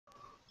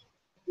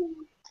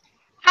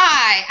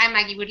Hi, I'm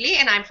Maggie Woodley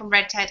and I'm from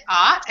Red Ted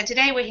Art, and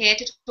today we're here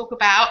to talk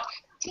about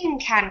tin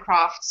can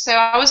crafts. So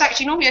I was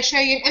actually normally going to show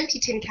you an empty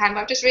tin can,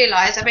 but I've just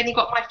realised I've only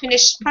got my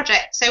finished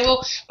project. So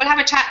we'll have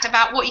a chat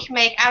about what you can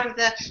make out of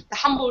the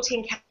humble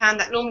tin can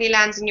that normally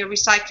lands in your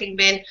recycling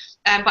bin,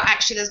 but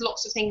actually there's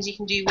lots of things you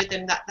can do with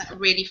them that are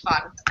really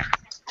fun.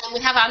 And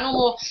we have our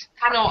normal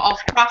panel of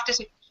crafters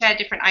who share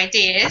different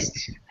ideas,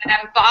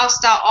 but I'll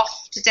start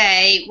off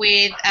today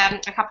with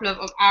a couple of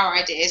our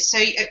ideas. So,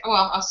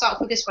 well, I'll start off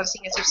with this one,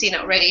 seeing as you've seen it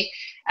already.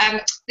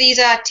 These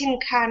are tin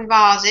can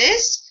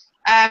vases,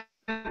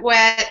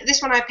 where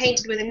this one I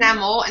painted with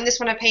enamel, and this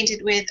one I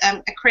painted with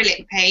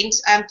acrylic paint.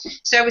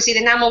 So obviously the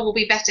enamel will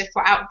be better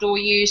for outdoor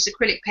use.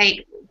 Acrylic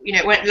paint,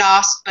 it won't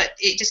last, but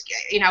it just,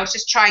 I was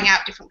just trying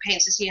out different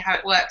paints to see how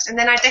it works. And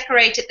then I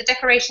decorated. The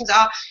decorations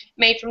are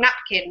made from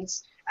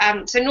napkins.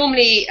 So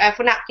normally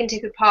for napkin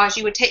decoupage,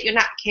 you would take your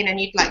napkin and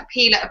you'd like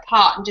peel it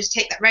apart and just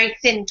take that very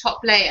thin top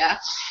layer.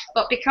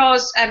 But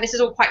because this is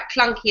all quite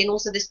clunky and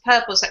also this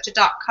purple is such a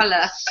dark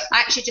colour, I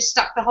actually just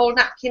stuck the whole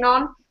napkin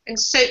on and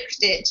soaked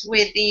it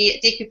with the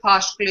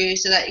decoupage glue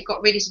so that it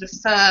got really sort of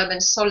firm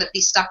and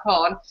solidly stuck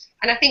on.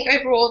 And I think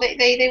overall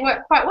they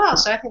work quite well,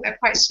 so I think they're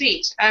quite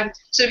sweet.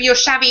 Sort of your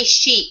shabby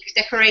chic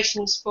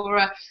decorations for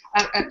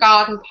a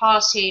garden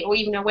party or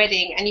even a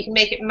wedding, and you can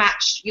make it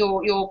match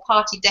your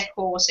party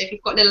decor. So if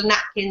you've got little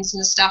napkins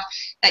and stuff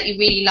that you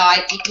really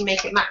like, you can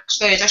make it match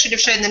those. I should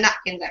have shown the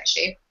napkins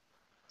actually.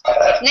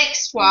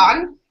 Next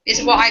one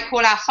is what I call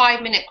our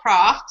 5-minute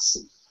crafts.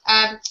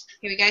 Here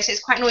we go, so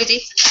it's quite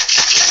noisy.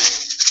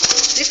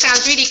 This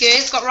sounds really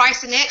good. It's got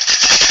rice in it.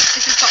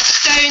 This has got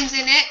stones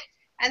in it.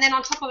 And then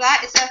on top of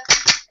that, it's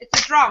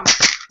a drum.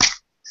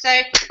 So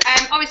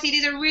obviously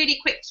these are really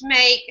quick to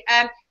make.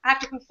 I have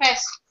to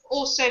confess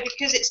also,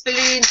 because it's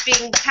balloons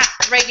being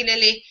tapped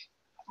regularly,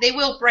 they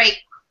will break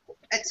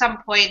at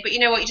some point, but you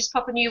know what, you just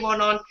pop a new one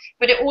on.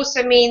 But it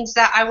also means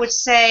that I would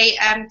say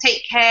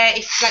take care,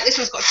 if like this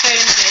one's got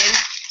stones in,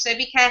 so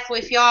be careful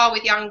if you are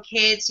with young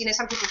kids.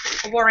 Some people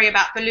worry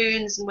about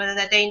balloons and whether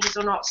they're dangerous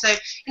or not. So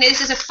this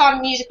is a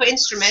fun musical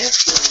instrument,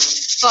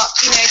 but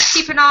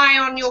keep an eye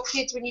on your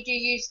kids when you do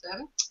use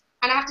them.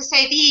 And I have to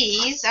say,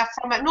 these are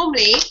from,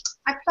 normally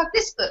I plug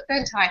this book,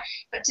 don't I?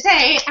 But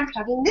today I'm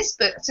plugging this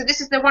book. So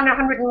this is the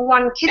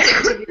 101 Kids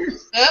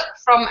Activities book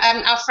from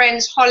our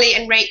friends Holly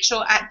and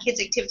Rachel at Kids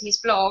Activities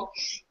blog.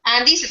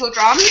 And these little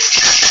drums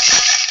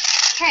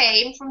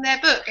came from their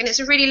book, and it's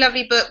a really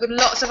lovely book with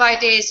lots of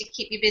ideas to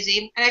keep you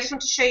busy. And I just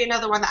want to show you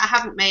another one that I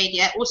haven't made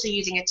yet, also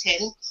using a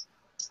tin.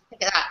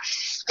 Look at that.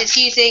 It's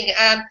using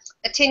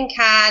a tin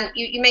can.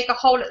 You make a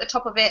hole at the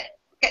top of it,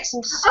 get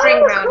some string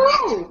around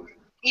it.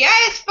 Yeah,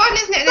 it's fun,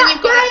 isn't it? And then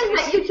you've got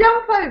that you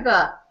jump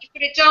over. You've got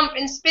to jump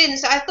and spin.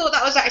 So I thought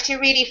that was actually a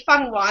really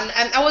fun one.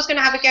 I was going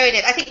to have a go at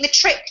it. I think the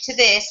trick to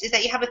this is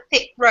that you have a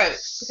thick rope,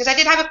 because I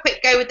did have a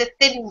quick go with the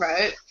thin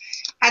rope,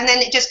 and then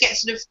it just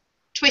gets sort of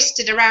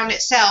twisted around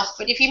itself.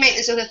 But if you make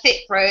this with a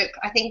thick rope,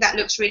 I think that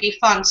looks really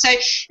fun. So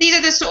these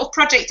are the sort of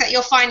projects that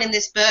you'll find in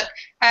this book.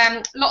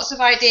 Lots of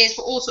ideas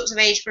for all sorts of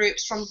age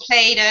groups, from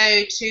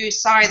Play-Doh to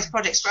science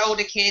projects for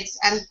older kids,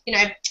 and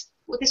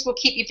this will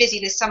keep you busy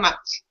this summer.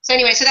 So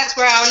anyway, so that's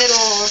where our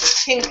little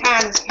tin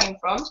cans came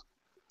from.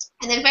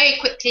 And then very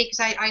quickly, because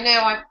I know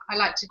I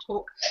like to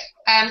talk,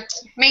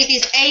 made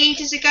these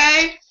ages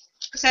ago.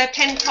 So a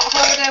pen pot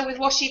holder with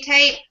washi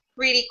tape,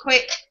 really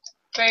quick,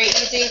 very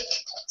easy.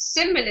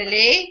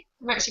 Similarly,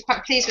 I'm actually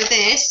quite pleased with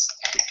this,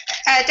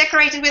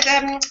 decorated with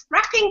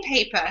wrapping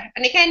paper.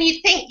 And again,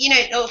 you'd think,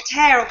 it'll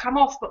tear or come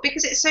off, but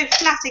because it's so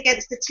flat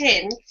against the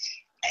tin,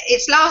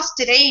 it's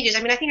lasted ages.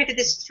 I mean, I think I did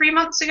this 3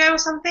 months ago or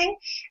something.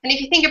 And if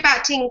you think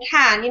about tin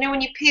can, when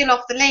you peel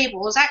off the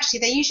labels, actually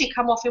they usually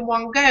come off in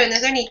one go, and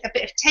there's only a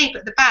bit of tape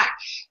at the back.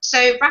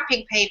 So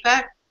wrapping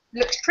paper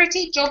looks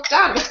pretty, job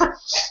done.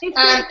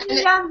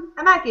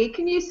 Maggie,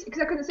 can you,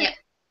 because I couldn't see,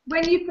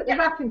 when you put the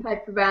wrapping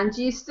paper around,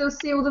 do you still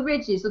see all the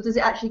ridges, or does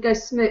it actually go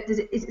smooth? Is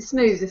it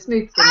smooth, a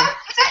smooth thing?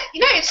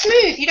 It's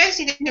smooth. You don't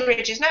see the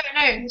ridges. No,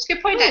 it's a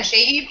good point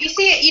actually. You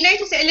see it. You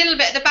notice it a little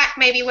bit at the back,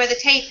 maybe where the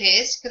tape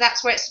is, because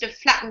that's where it's sort of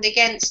flattened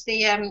against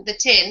the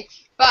tin.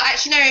 But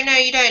actually, no,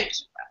 you don't.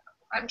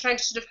 I'm trying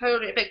to sort of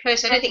hold it a bit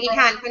closer. I don't think you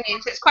can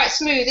you? So it's quite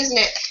smooth, isn't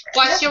it?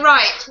 Whilst you're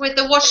right, with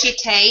the washi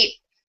tape,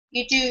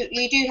 you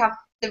do have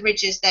the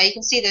ridges there. You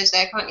can see those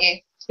there, can't you?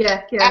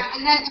 Yeah.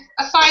 And then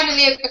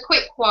finally, a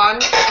quick one.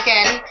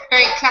 Again,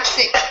 very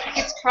classic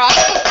kids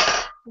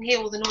craft. You can hear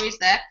all the noise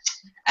there.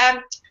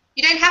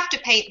 You don't have to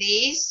paint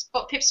these,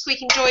 but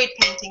Pipsqueak enjoyed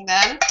painting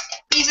them.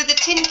 These are the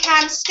tin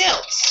can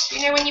stilts.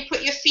 When you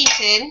put your feet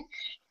in,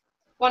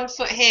 one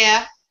foot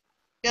here,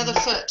 the other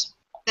foot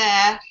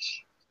there,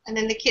 and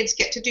then the kids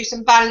get to do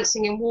some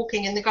balancing and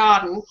walking in the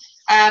garden.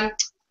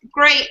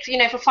 great, you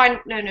know, for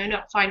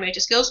not fine motor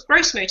skills,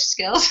 gross motor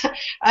skills,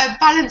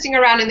 balancing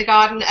around in the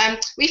garden.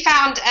 We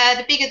found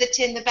the bigger the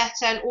tin, the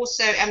better, and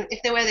also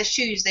if they wear their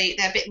shoes,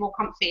 they're a bit more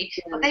comfy.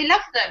 Yeah. But they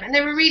love them, and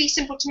they were really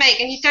simple to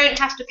make, and you don't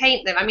have to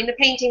paint them. I mean, the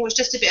painting was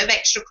just a bit of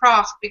extra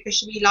craft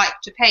because we like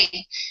to paint.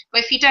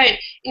 But if you don't,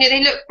 you know,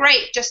 they look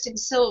great just in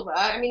silver.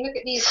 I mean, look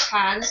at these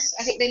pans.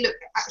 I think they look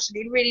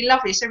actually really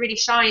lovely, so really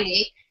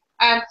shiny.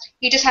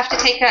 You just have to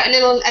take a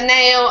nail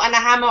and a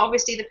hammer.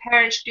 Obviously, the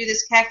parents should do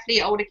this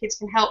carefully. Older kids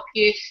can help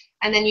you,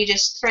 and then you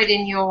just thread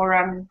in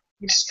your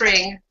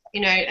string,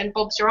 you know, and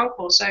Bob's your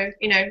uncle. So,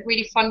 you know,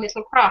 really fun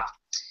little craft.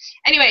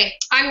 Anyway,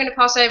 I'm going to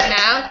pass over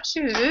now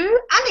to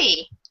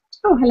Ali.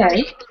 Oh,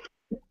 hello.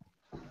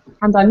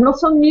 And I'm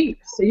not on mute,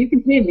 so you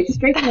can hear me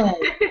straight away.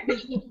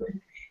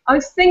 I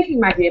was thinking,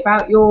 Maggie,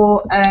 about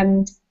your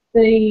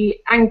the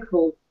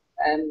ankle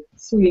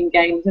swinging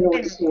games and all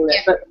what to call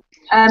it, but.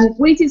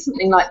 We did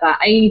something like that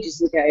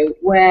ages ago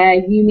where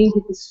you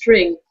needed the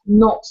string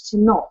not to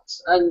knot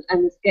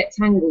and get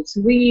tangled. So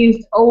we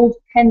used old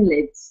pen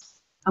lids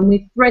and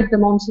we thread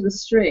them onto the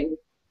string.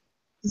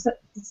 Does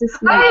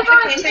this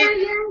make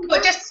sense?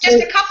 Well, just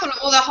a couple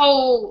or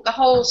the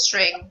whole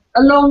string?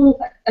 Along,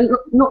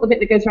 not the bit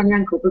that goes around your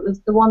ankle, but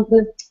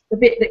the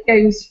bit that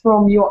goes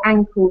from your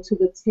ankle to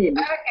the tin.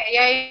 Oh,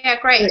 okay, yeah,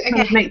 great. So it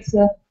kind of makes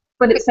so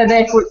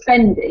therefore it's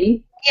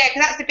bendy. Yeah,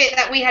 because that's the bit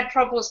that we had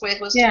problems with,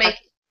 was to make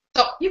it.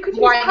 Stop. You could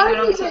use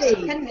pony beads.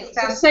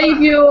 Save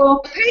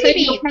your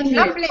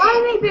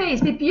pony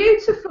beads. They're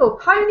beautiful.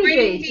 Pony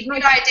beads.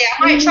 Good idea. I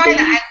might try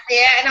that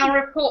idea and I'll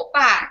report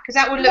back because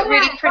that would look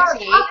really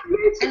pretty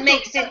and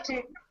makes it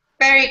a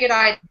very good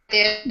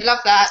idea.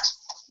 Love that.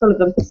 Full of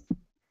them.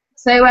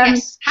 So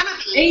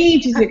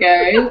ages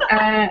ago,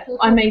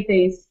 I made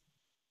these.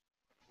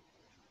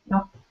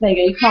 Oh, there you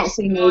go. You can't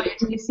see me, but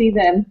can you see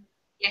them?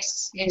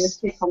 Yes. I'm going to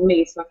click on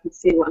me so I can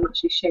see what I'm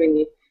actually showing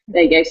you.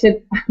 There you go. So.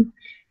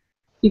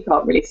 You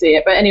can't really see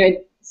it, but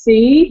anyway,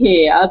 see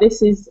here,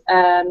 this is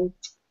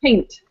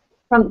paint,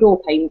 front door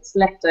paints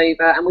left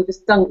over, and we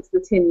just dunked the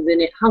tins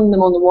in it, hung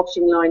them on the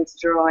washing line to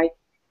dry,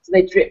 so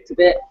they dripped a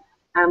bit,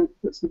 and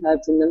put some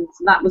herbs in them.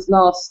 So that was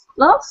last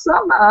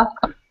summer,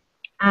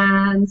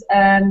 and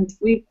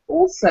we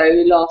also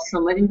last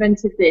summer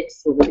invented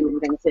this, or we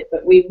didn't invent it,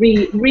 but we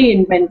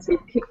reinvented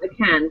Kick the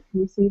Can. Can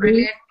you see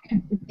these?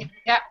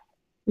 Yeah.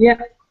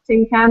 Yeah,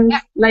 tin cans,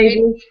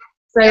 labels.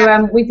 So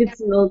we did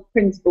some little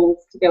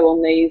printables to go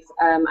on these,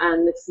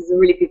 and this is a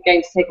really good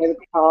game to take over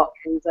the park.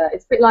 And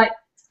it's a bit like,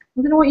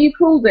 I don't know what you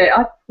called it.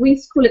 We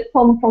used to call it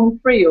Pom Pom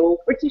Free or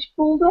British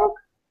Bulldog.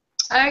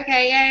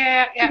 Okay,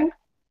 yeah.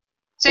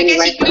 So anyway,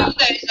 I guess you glue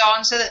those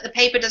on so that the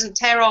paper doesn't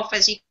tear off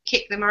as you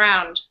kick them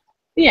around.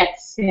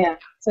 Yes, yeah.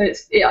 So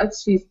I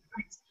just use.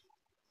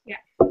 Yeah.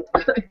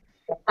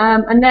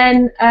 And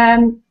then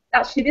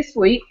actually this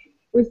week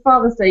with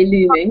Father's Day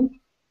looming,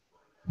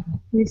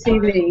 you see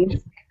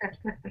these.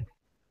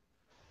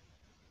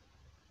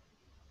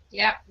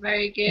 Yeah,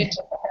 very good.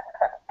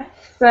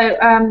 So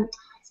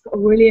it's got a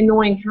really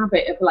annoying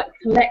habit of like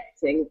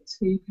collecting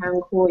 £2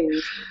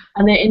 coins,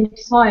 and they're in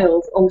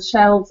piles on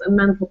shelves and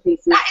mantelpieces.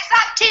 Is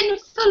that tin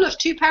full of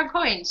 £2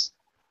 coins?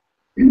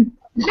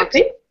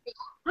 Happy?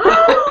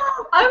 Oh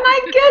my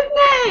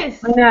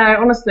goodness! I know,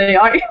 honestly,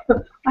 I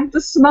have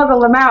to smuggle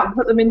them out and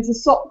put them into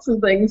socks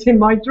and things in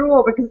my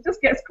drawer because it just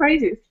gets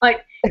crazy. It's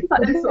like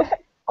this sort of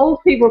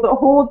old people that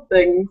hoard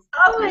things.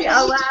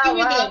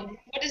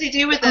 What does he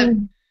do with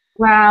them?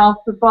 Well,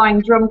 for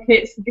buying drum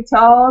kits for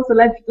guitars,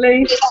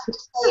 allegedly.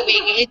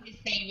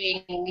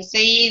 Saving. So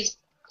he's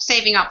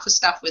saving up for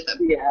stuff with them.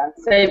 Yeah,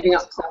 saving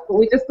up stuff. But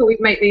we just thought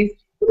we'd make these.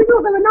 We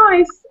thought they were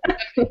nice.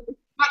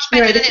 Much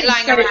better than it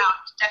lying around.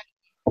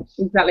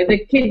 Exactly.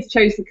 The kids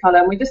chose the colour,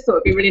 and we just thought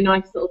it'd be a really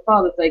nice little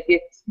Father's Day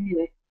gift. You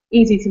know,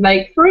 easy to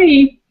make,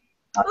 free.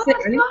 That's it,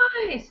 really.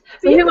 Nice.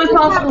 So who am I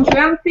passing on to,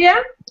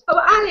 Anthea? Oh,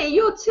 Ali,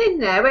 your tin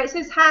there where it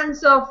says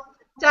hands off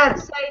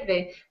Dad's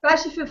saving. But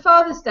actually for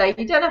Father's Day,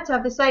 you don't have to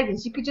have the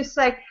savings. You could just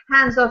say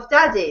hands off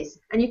Daddy's,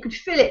 and you could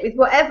fill it with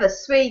whatever,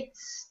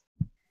 sweets.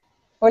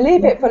 Or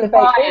leave it full of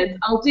bacon.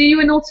 I'll do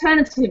you an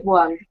alternative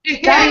one.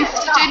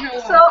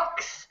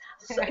 Socks.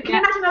 Can you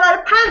imagine a lot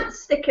of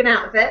pants sticking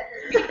out of it?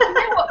 You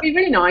know what would be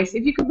really nice?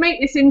 If you could make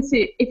this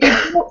into, if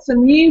you bought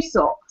some new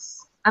socks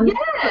and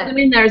put them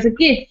in there as a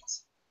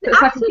gift. So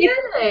absolutely,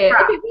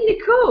 it'd be really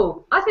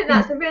cool. I think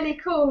that's a really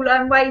cool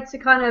way to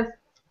kind of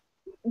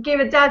give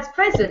a dad's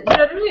present. You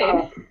know what I mean?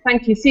 Oh,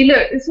 thank you. See,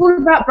 look, it's all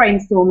about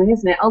brainstorming,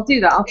 isn't it? I'll do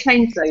that. I'll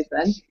change those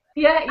then.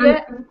 Yeah.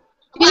 Have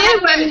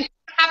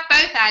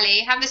both,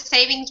 Ali. Have the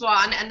savings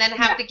one and then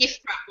have the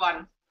gift wrap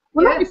one.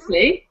 Well,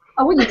 obviously,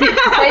 I wouldn't do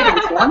the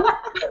savings one.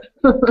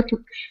 Well,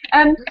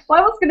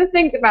 I was going to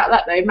think about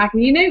that though,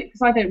 Maggie. You know,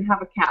 because I don't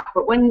have a cat,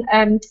 but when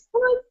I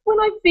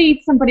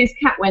feed somebody's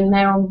cat when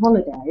they're on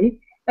holiday,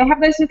 they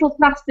have those little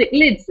plastic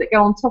lids that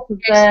go on top of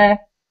their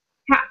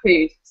cat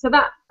food. So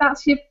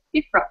that's your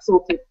gift wrap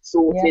sorted.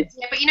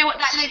 Yeah, but you know what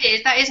that lid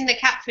is? That isn't a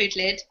cat food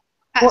lid.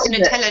 That's a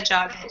Nutella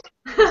jar lid.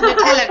 It's a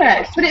Nutella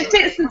lid. But it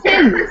fits the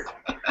tins.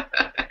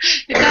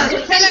 It does.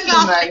 Fill a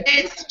glass with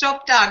this,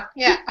 job done.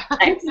 Yeah.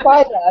 I need to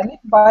buy them. I need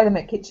to buy them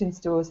at kitchen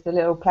stores, the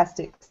little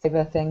plastic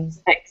saver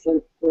things.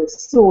 Excellent. We're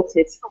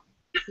sorted.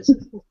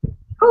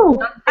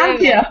 Oh,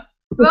 Anthea.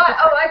 Right.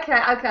 Oh, okay.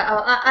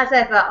 Oh, as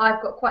ever,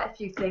 I've got quite a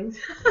few things,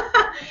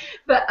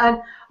 but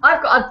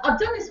I've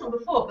done this one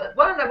before. But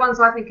one of the ones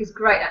I think is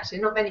great, actually,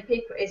 not many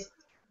people, is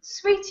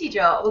sweetie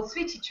jar or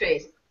sweetie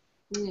trees.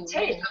 Tins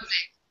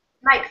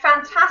make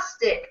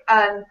fantastic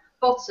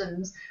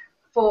bottoms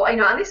for,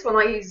 and this one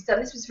I used.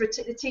 This was for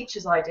the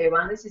teacher's idea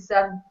one. This is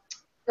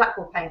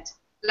blackboard paint.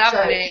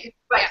 Lovely.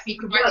 So, right, so you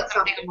can write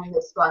something on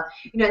this one.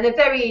 And they're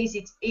very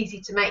easy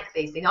to make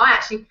these things.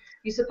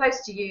 You're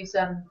supposed to use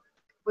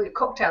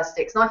cocktail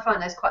sticks, and I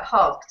find those quite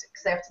hard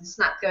because they often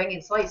snap going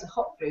in. So I use a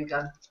hot glue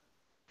gun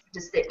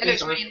to stick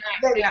these on. It looks really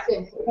nice. Very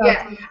simple.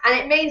 Yeah, and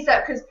it means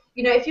that because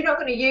if you're not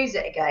going to use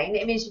it again,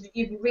 it means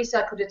you've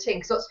recycled a tin.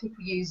 Because lots of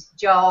people use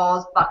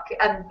jars,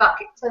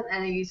 buckets,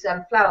 and they use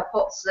flower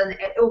pots, and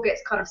it all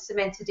gets kind of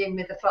cemented in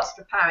with the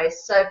plaster of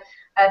Paris. So.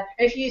 And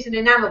if you use an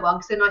enamel one,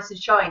 because they're nice and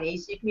shiny,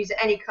 so you can use it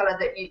any colour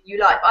that you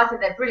like. But I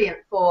think they're brilliant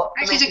for.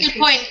 Actually, it's a good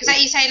point, because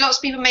like you say, lots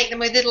of people make them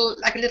with a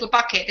little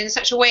bucket, and it's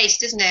such a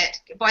waste, isn't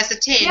it? Whereas the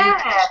tin,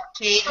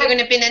 they're going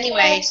to bin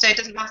anyway, so it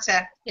doesn't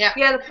matter. Yeah.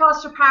 Yeah, the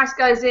plaster of Paris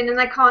goes in, and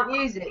they can't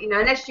use it,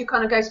 unless you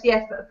kind of go to the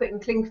effort of putting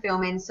cling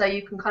film in, so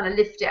you can kind of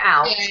lift it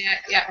out.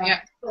 Yeah.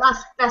 But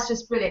that's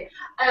just brilliant.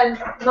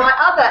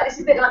 This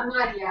is a bit like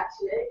Maggie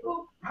actually,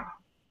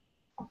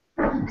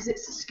 because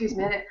excuse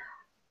me.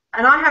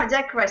 And I haven't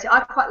decorated.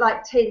 I quite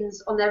like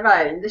tins on their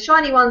own. The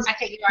shiny ones, I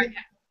think you're right.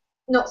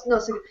 Not so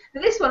good.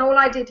 But this one, all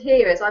I did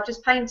here is I've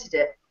just painted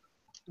it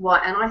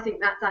white, and I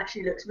think that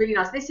actually looks really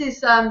nice. This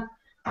is one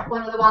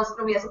of the ones that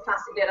normally has a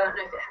plastic lid. I don't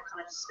know if it had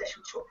kind of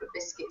special chocolate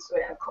biscuits or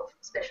it had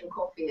special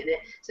coffee in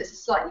it. So it's a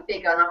slightly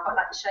bigger, and I quite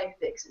like the shape of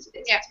it.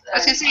 I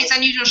was going to say it's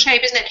unusual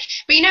shape, isn't it?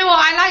 But you know what?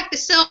 I like the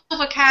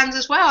silver cans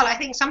as well. I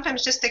think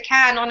sometimes just the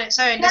can on its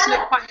own does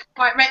look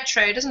quite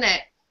retro, doesn't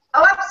it?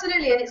 Oh,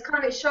 absolutely, and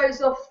it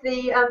shows off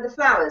the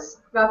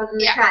flowers rather than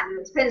the can.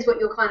 It depends what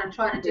you're kind of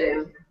trying to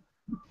do.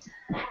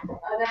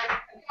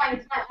 I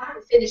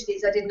haven't finished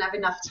these. I didn't have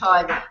enough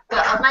time,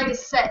 but I've made a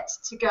set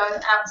to go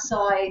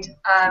outside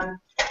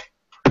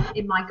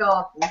in my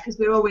garden because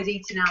we're always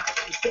eating out.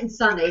 It's getting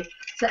sunny,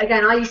 so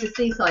again, I use a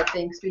seaside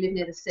thing because we live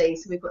near the sea.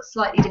 So we've got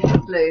slightly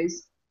different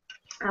blues,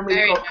 and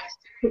we've got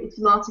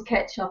tomato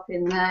ketchup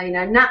in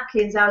there.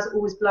 Napkins. Ours are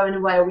always blowing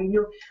away. We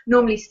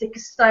normally stick a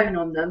stone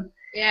on them.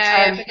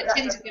 But the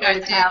tin's a good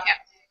idea.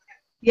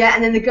 Yeah,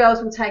 and then the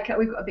girls will take out.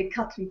 We've got a big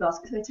cutlery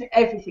basket, so they take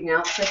everything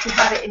out. So if you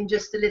have it in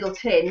just a little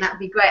tin, that'd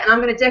be great. And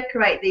I'm going to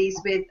decorate these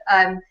with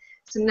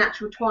some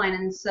natural twine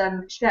and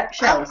some shells.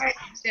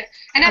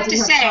 And I have to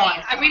say,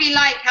 I really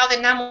like how the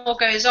enamel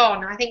goes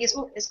on. I think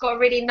it's got a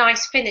really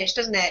nice finish,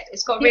 doesn't it?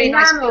 It's got really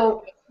nice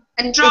finish.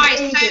 And dries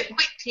so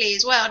quickly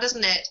as well,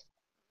 doesn't it?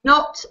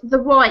 Not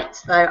the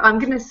white, though. I'm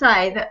going to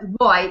say that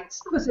white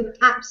was an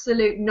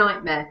absolute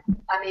nightmare.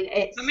 I mean,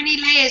 How many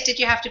layers did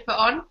you have to put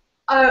on?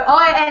 Oh,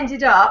 I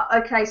ended up.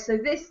 Okay, so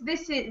this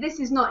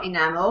is not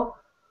enamel.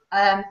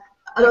 The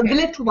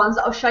little ones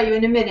that I'll show you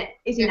in a minute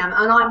is enamel,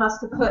 and I must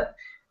have put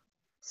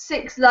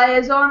 6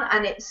 layers on,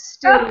 and it's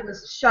still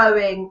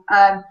showing.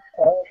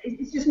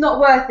 It's just not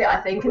worth it, I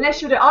think,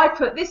 unless you're.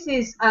 This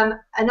is I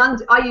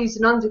used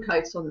an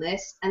undercoat on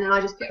this, and then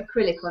I just put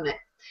acrylic on it.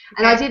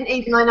 And I didn't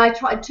even, and I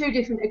tried 2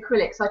 different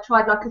acrylics. I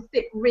tried like a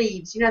thick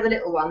Reeves, the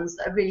little ones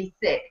that are really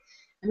thick.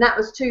 And that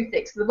was too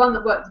thick. So the one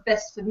that worked the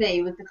best for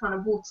me was the kind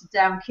of watered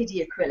down kiddie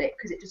acrylic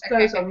because it just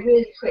goes on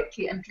really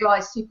quickly and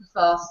dries super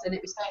fast. And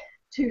it was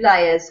 2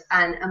 layers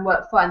and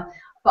worked fine.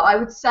 But I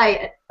would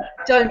say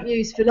don't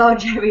use for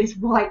large areas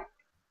white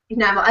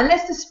enamel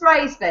unless the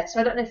spray is better.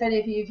 I don't know if any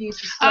of you have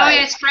used the spray. Oh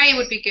yeah, spray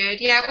would be good.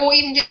 Yeah, or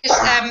even just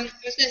I was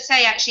going to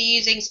say actually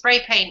using spray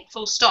paint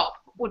full stop.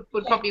 Would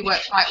probably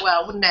work quite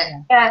well, wouldn't it?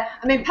 Yeah,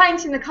 I mean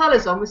painting the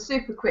colours on was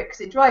super quick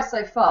because it dries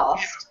so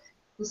fast.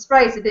 The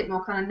spray's a bit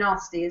more kind of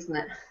nasty, isn't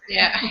it?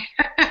 Yeah.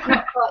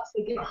 Not quite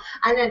so good.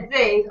 And then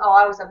these,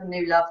 I always have a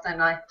new love,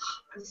 don't I?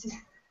 This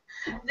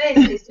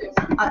is just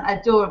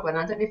adorable, and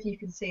I don't know if you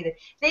can see this.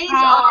 These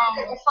are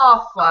little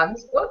half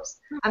ones. Whoops.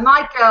 And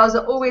my girls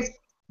are always.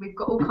 We've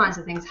got all kinds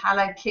of things.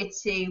 Hello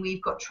Kitty.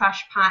 We've got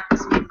trash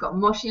packs. We've got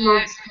moshi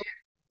mugs.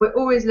 We're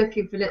always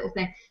looking for little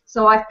things.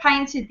 So I've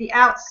painted the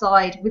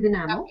outside with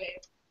enamel,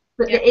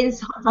 but the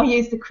inside I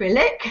used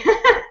acrylic,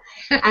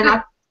 and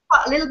I've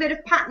got a little bit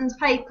of patterned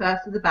paper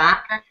for the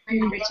back.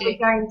 And we're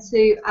going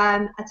to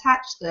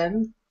attach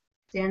them.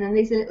 And then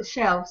these are little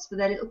shelves for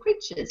their little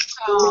creatures.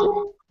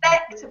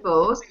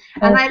 Collectibles,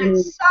 and they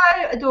look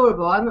so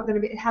adorable. I'm not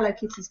going to be. Hello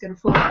Kitty's going to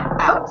fall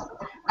out.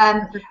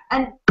 And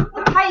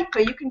the paper,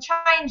 you can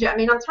change it. I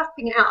mean, I'm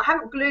tapping it out. I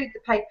haven't glued the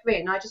paper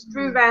in. I just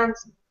drew round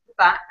the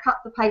back, cut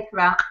the paper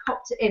out,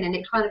 popped it in, and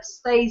it kind of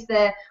stays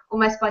there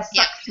almost by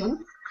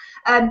suction.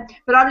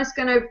 But I'm just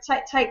going to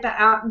take that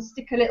out and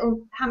stick a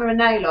little hammer and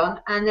nail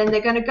on, and then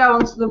they're going to go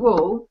onto the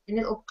wall in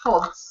little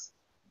pods.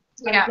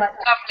 Yeah, like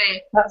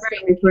lovely. That's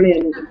really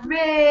brilliant.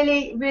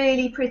 Really,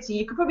 really pretty.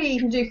 You could probably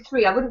even do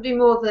 3. I wouldn't do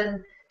more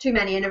than too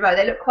many in a row.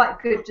 They look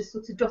quite good, just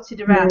sort of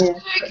dotted around. Yeah.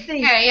 But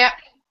these, Okay, yeah.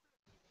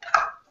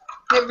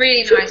 They're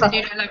really nice. I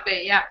do love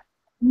it, yeah.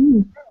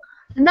 Mm.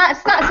 and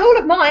that's all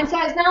of mine.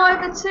 So it's now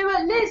over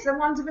to Liz and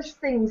wonderful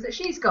things that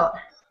she's got.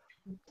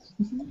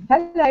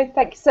 Hello,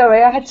 thank you.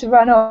 Sorry, I had to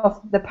run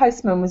off. The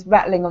postman was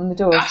rattling on the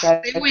door. Gosh,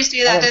 So they always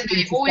do that, don't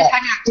they? Always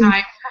hang out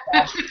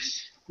time.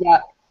 Yeah.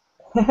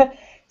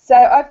 So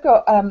I've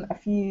got a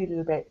few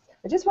little bits.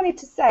 I just wanted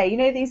to say, you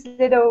know these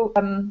little,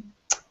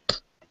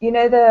 you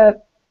know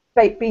the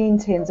baked bean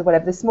tins or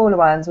whatever, the smaller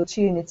ones or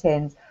tuna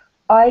tins.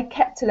 I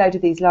kept a load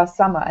of these last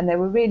summer and they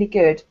were really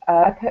good.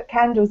 I put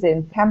candles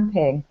in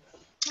camping.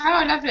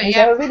 Oh, lovely, And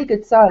yeah. they were really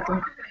good size.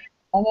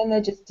 And then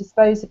they're just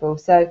disposable.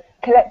 So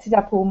collected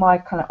up all my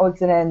kind of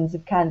odds and ends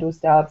of candle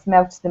stubs,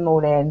 melted them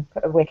all in,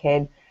 put a wick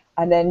in,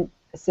 and then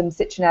some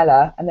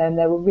citronella, and then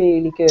they were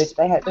really good.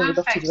 They were dotted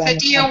Perfect. So around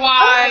the DIY.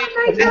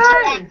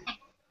 Oh,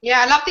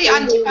 Yeah, I love the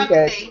Really anti-bug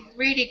good. thing.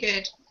 Really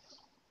good.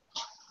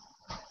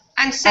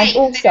 And And safe.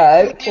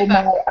 also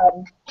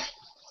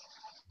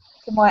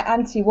for my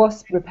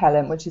anti-wasp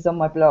repellent, which is on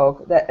my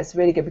blog, that's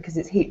really good because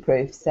it's heat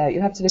proof. So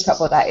you'll have to look up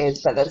what that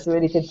is, but that's a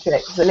really good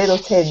trick. The little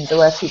tins are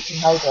worth keeping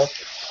hold of.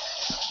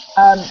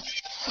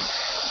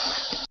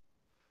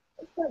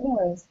 What's that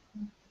noise?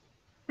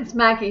 It's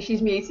Maggie.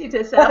 She's muted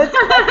herself.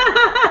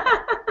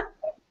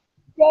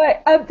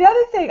 Right. The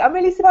other thing, I'm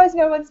really surprised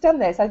no one's done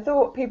this. I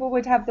thought people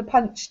would have the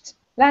punched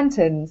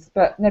lanterns,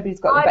 but nobody's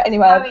got them. But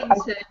anyway,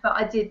 but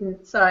I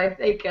didn't. So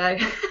there you go.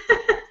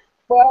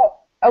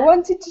 well, I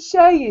wanted to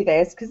show you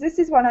this because this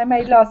is one I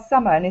made last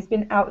summer and it's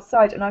been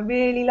outside, and I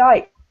really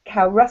like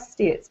how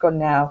rusty it's gone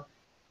now.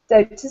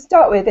 So to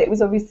start with, it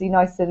was obviously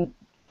nice and,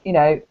 you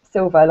know,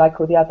 silver like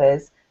all the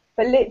others.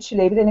 But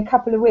literally within a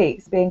couple of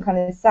weeks, being kind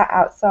of sat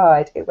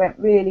outside, it went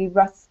really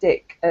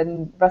rustic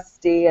and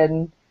rusty,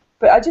 and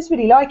but I just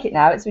really like it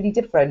now. It's really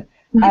different.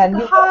 And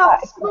Is the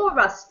hearts more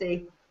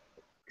rusty?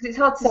 Because it's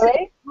hard to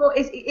see. More,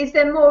 is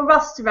there more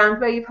rust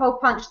around where you've hole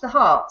punched the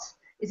heart?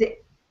 Is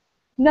it?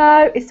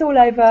 No, it's all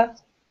over.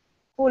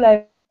 All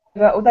over.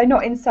 Although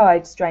not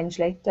inside,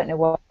 strangely. Don't know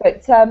why.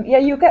 But yeah,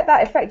 you'll get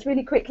that effect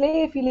really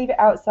quickly if you leave it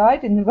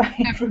outside in the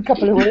rain for a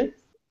couple of weeks.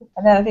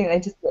 And then I think they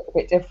just look a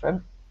bit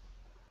different.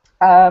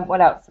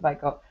 What else have I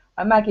got?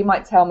 Maggie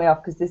might tell me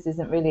off because this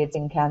isn't really a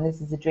tin can.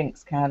 This is a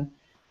drinks can.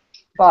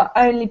 But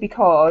only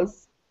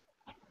because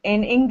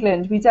in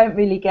England we don't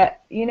really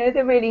get, you know,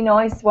 the really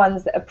nice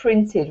ones that are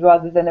printed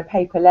rather than a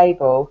paper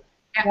label.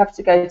 Yeah. You have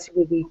to go to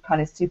really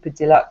kind of super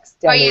deluxe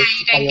delis. Oh, yeah,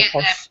 you don't get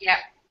them. Yeah.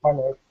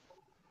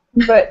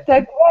 But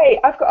they're great.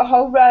 I've got a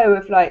whole row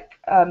of like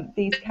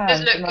these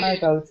cans in my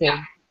mobile tin,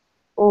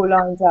 all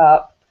lined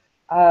up.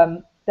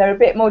 They're a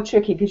bit more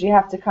tricky because you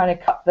have to kind of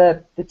cut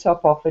the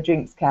top off a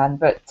drinks can,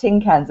 but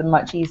tin cans are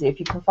much easier if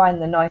you can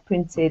find the nice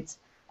printed.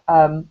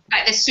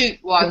 Like the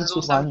soup ones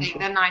or something. Ones.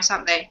 They're nice,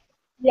 aren't they?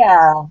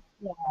 Yeah.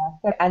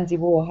 They're Andy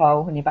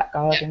Warhol in your back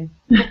garden.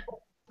 Yeah.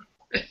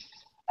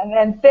 And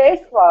then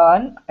this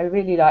one I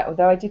really like,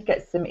 although I did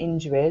get some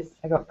injuries.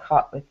 I got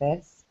cut with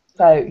this,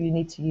 so you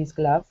need to use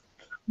gloves.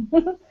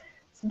 So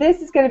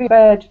this is going to be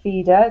bird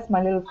feeder. It's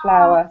my little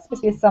flower. It's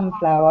supposed to be a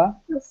sunflower.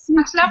 That's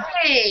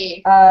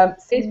lovely.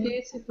 It's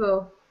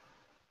beautiful.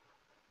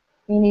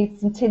 You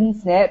need some tin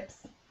snips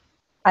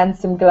and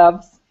some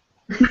gloves.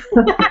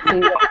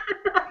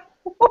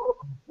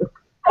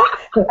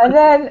 And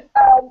then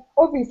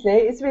obviously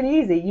it's really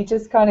easy. You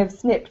just kind of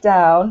snip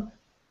down,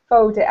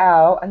 fold it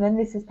out, and then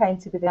this is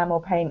painted with enamel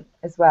paint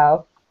as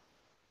well.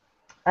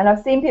 And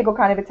I've seen people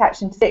kind of attach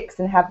them to sticks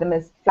and have them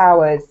as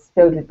flowers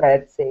filled with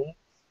birdseed.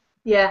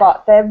 Yeah.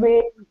 But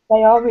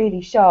they are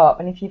really sharp,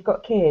 and if you've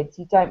got kids,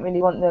 you don't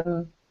really want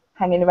them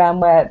hanging around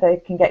where they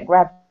can get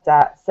grabbed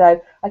at. So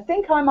I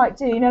think I might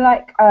do, you know,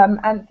 like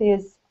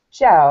Anthea's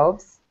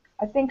shelves.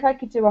 I think I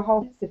could do a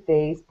whole list of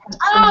these.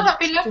 Oh, that'd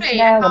be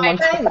lovely.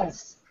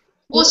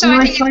 Also,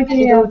 nice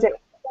idea.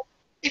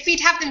 If you'd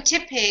have them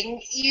tipping,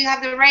 you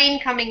have the rain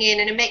coming in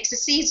and it makes the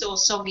seeds all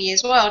soggy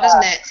as well,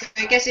 doesn't it? So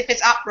I guess if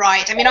it's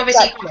upright, I mean,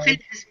 obviously you can't fill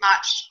it as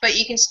much, but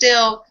you can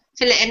still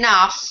fill it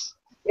enough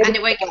and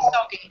it won't get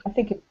soggy. I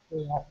think it's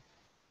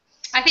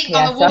I think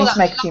yeah, on the wall, so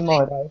make a few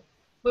more of those.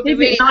 would be Is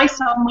really it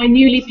nice on my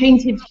newly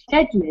painted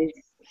shed, Liz?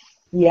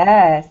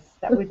 Yes,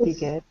 that would be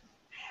good.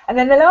 And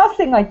then the last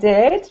thing I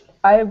did,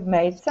 I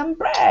made some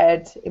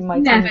bread in my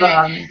tin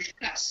bun.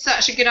 That's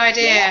such a good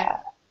idea. Yeah.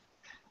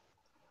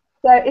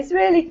 So it's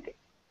really,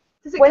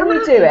 when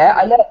you do it,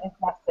 I learned this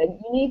lesson,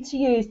 you need to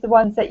use the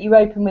ones that you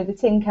open with a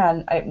tin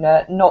can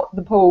opener, not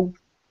the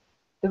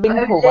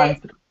ring pull ones.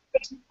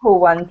 Because the ring pull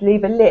ones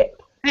leave a lip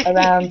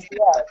around the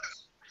edge,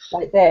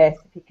 like this,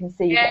 if you can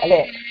see you get a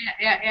lip.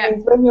 Yeah.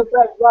 Because when your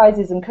bread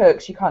rises and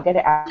cooks, you can't get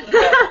it out.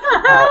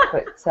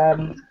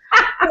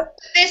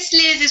 This,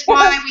 Liz, is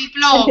why we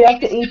blog. You have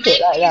to eat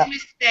it like that.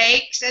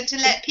 Mistakes and to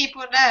let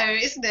people know,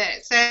 isn't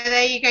it? So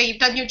there you go, you've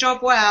done your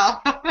job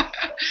well.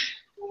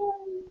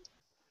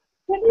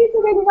 These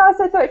are really nice.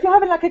 I thought if you're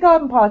having like a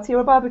garden party or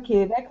a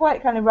barbecue, they're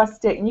quite kind of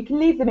rustic, and you can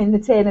leave them in the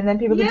tin, and then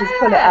people can just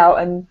pull it out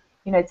and,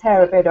 you know,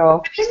 tear a bit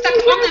off. Stuck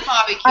on the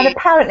barbecue. And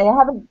apparently, I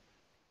haven't.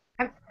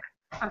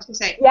 I was going to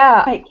say.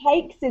 Yeah, make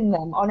cakes in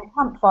them on a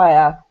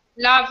campfire.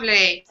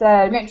 Lovely.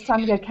 So next time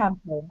you go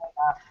camping, make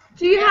that.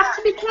 Do you have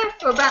to be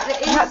careful about the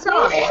That's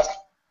inside?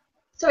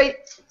 Sorry,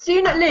 do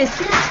you not, Liz?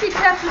 Do you have to be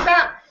careful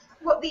about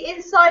what the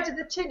inside of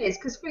the tin is?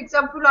 Because, for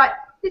example, like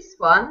this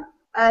one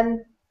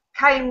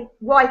came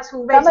white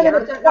already. Some of them and I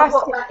are don't know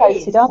what plastic that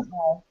coated, is. aren't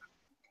they?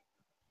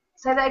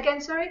 Say that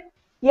again, sorry?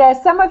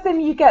 Yeah, some of them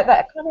you get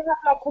that kind of have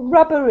like a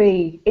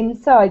rubbery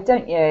inside,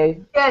 don't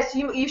you? Yes,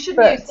 you should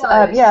But use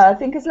those. yeah, I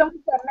think as long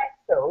as they're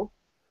metal.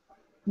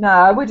 No,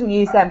 I wouldn't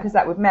use them because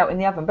that would melt in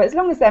the oven. But as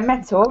long as they're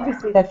metal,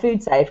 obviously they're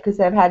food safe because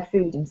they've had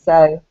food and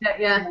so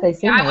Yeah. they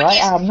seem I would alright.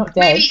 use, I'm not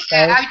dead. maybe So.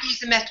 I would use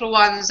the metal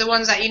ones, the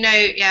ones that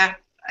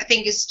I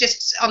think it's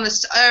just on the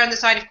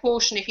side of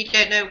caution if you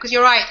don't know, because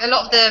you're right. A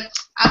lot of the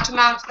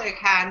Automato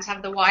cans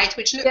have the white,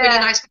 which look really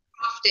nice for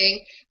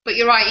crafting. But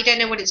you're right, you don't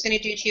know what it's going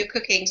to do to your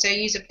cooking, so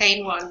use a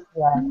plain one.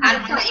 Yeah. And one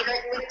that you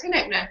don't need a tin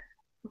opener.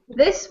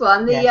 This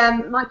one,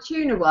 my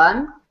tuna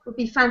one, would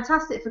be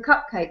fantastic for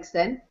cupcakes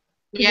then.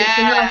 Yeah.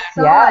 It's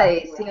a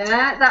nice size.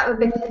 Yeah, that would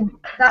be.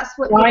 That's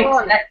what you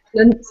want.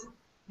 Excellent.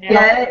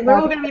 Yeah, we're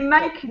all going to be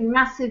making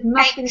massive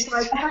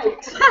muffin-sized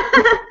cakes.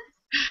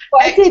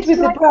 What I did with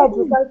the bread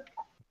was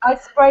I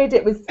sprayed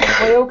it with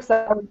oil because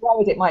I was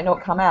worried it might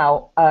not come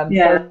out. So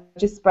I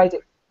just sprayed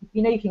it.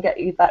 You know, you can get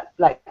that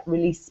like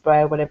release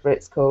spray or whatever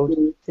it's called.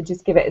 So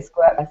just give it a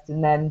squirt test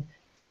and then,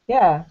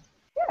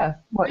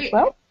 works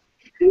well.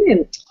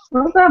 Brilliant.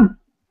 Well done.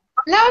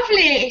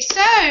 Lovely.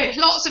 So,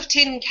 lots of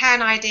tin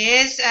can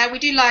ideas. We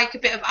do like a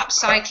bit of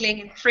upcycling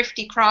and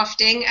thrifty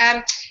crafting.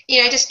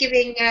 Just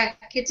giving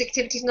kids'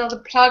 activities another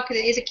plug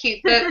because it is a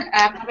cute book.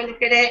 Have a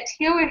look at it.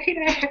 We're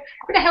going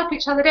to help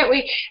each other, don't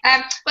we?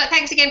 But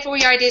thanks again for all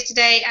your ideas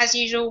today. As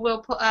usual,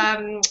 we'll put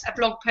a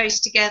blog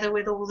post together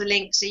with all the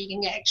links so you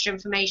can get extra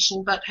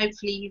information. But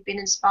hopefully you've been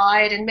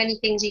inspired and many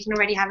things you can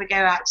already have a go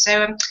at.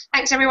 So,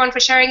 thanks everyone for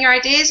sharing your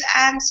ideas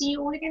and see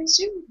you all again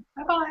soon.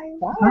 Bye-bye.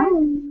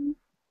 Bye.